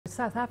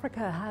South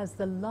Africa has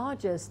the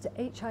largest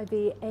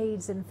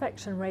HIV/AIDS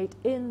infection rate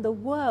in the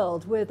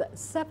world, with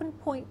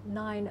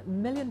 7.9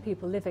 million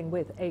people living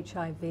with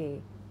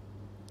HIV.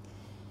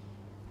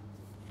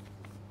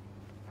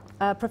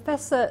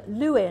 Professor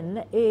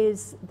Lewin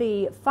is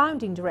the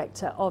founding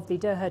director of the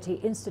Doherty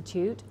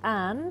Institute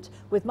and,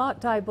 with Mark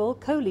Dybul,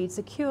 co-leads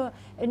a cure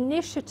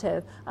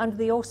initiative under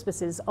the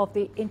auspices of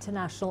the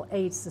International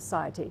AIDS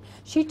Society.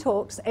 She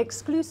talks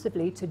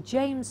exclusively to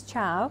James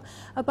Chau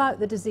about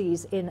the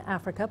disease in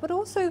Africa, but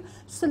also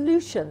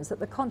solutions that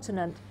the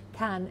continent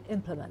can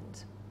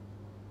implement.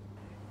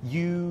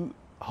 You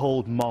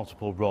hold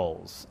multiple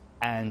roles,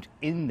 and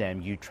in them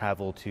you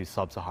travel to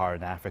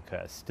sub-Saharan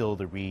Africa, still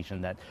the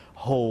region that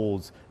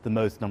holds the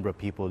most number of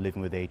people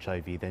living with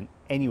HIV than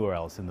anywhere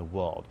else in the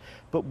world.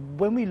 But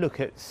when we look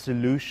at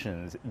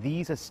solutions,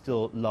 these are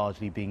still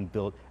largely being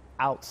built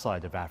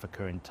outside of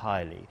Africa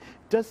entirely.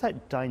 Does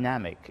that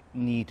dynamic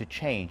need to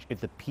change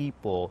if the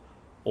people,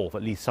 or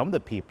at least some of the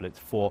people it's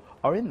for,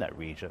 are in that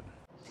region?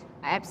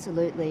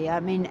 Absolutely.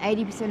 I mean,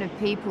 80% of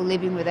people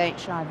living with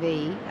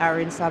HIV are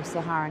in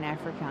sub-Saharan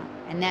Africa,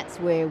 and that's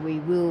where we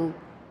will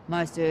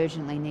most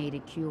urgently need a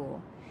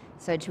cure.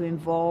 So to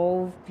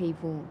involve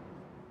people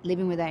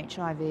living with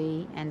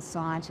HIV and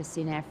scientists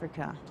in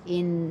Africa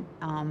in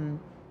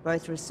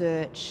both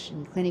research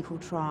and clinical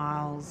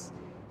trials,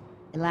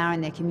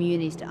 allowing their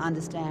communities to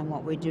understand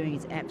what we're doing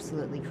is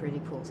absolutely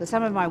critical. So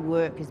some of my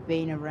work has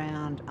been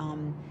around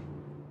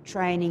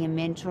training and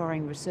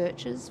mentoring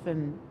researchers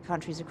from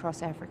countries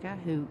across Africa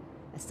who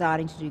are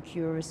starting to do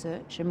cure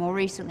research, and more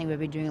recently we've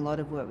been doing a lot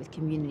of work with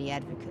community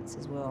advocates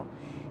as well,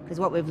 because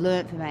what we've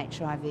learned from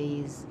HIV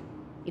is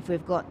if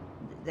we've got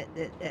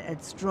a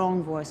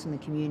strong voice from the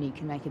community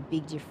can make a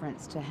big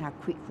difference to how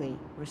quickly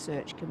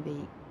research can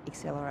be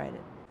accelerated.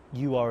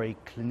 You are a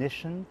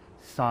clinician,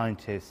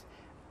 scientist,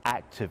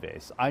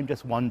 activist. I'm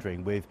just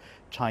wondering, with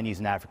Chinese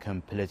and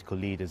African political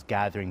leaders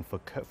gathering for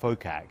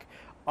FOCAC,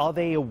 are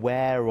they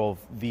aware of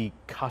the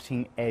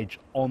cutting edge,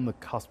 on the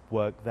cusp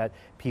work that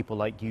people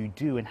like you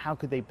do, and how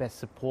could they best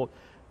support,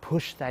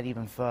 push that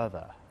even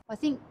further? I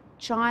think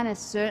China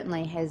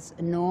certainly has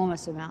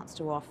enormous amounts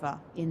to offer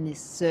in this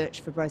search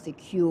for both a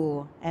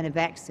cure and a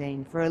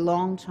vaccine. For a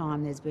long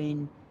time there's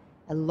been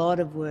a lot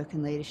of work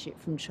and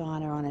leadership from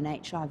China on an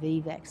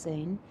HIV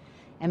vaccine,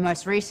 and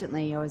most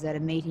recently I was at a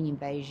meeting in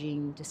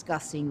Beijing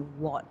discussing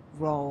what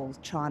role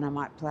China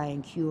might play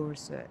in cure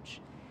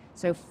research.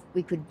 So if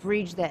we could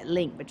bridge that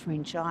link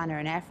between China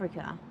and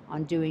Africa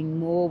on doing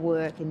more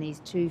work in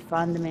these two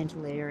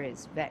fundamental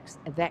areas,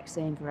 a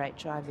vaccine for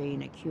HIV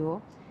and a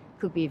cure,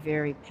 could be a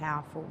very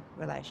powerful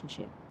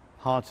relationship.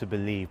 Hard to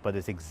believe, but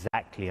it's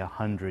exactly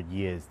 100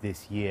 years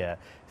this year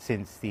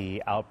since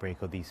the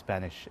outbreak of the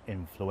Spanish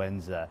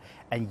influenza,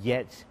 and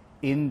yet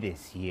in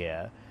this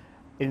year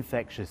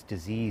infectious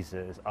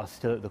diseases are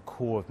still at the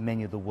core of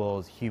many of the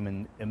world's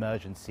human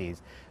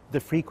emergencies. The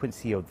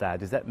frequency of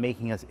that, is that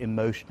making us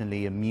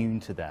emotionally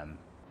immune to them?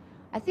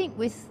 I think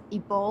with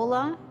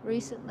Ebola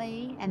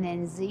recently and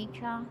then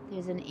Zika,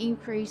 there's an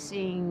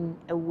increasing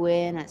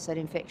awareness that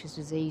infectious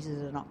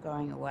diseases are not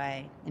going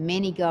away. And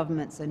many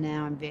governments are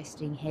now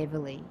investing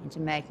heavily into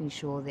making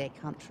sure their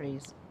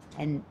countries,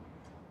 and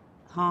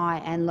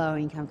high and low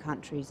income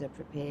countries, are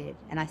prepared.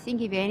 And I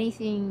think if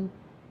anything,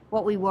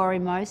 what we worry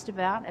most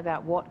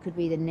about what could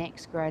be the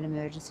next great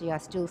emergency, I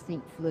still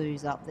think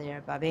flu's up there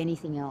above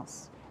anything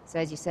else. So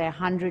as you say,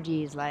 100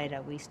 years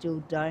later, we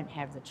still don't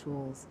have the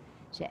tools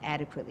to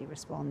adequately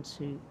respond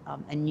to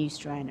a new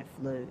strain of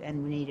flu,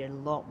 and we need a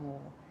lot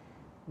more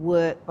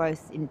work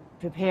both in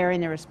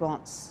preparing the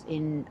response,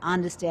 in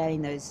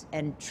understanding those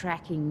and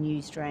tracking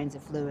new strains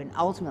of flu, and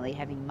ultimately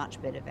having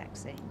much better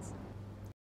vaccines.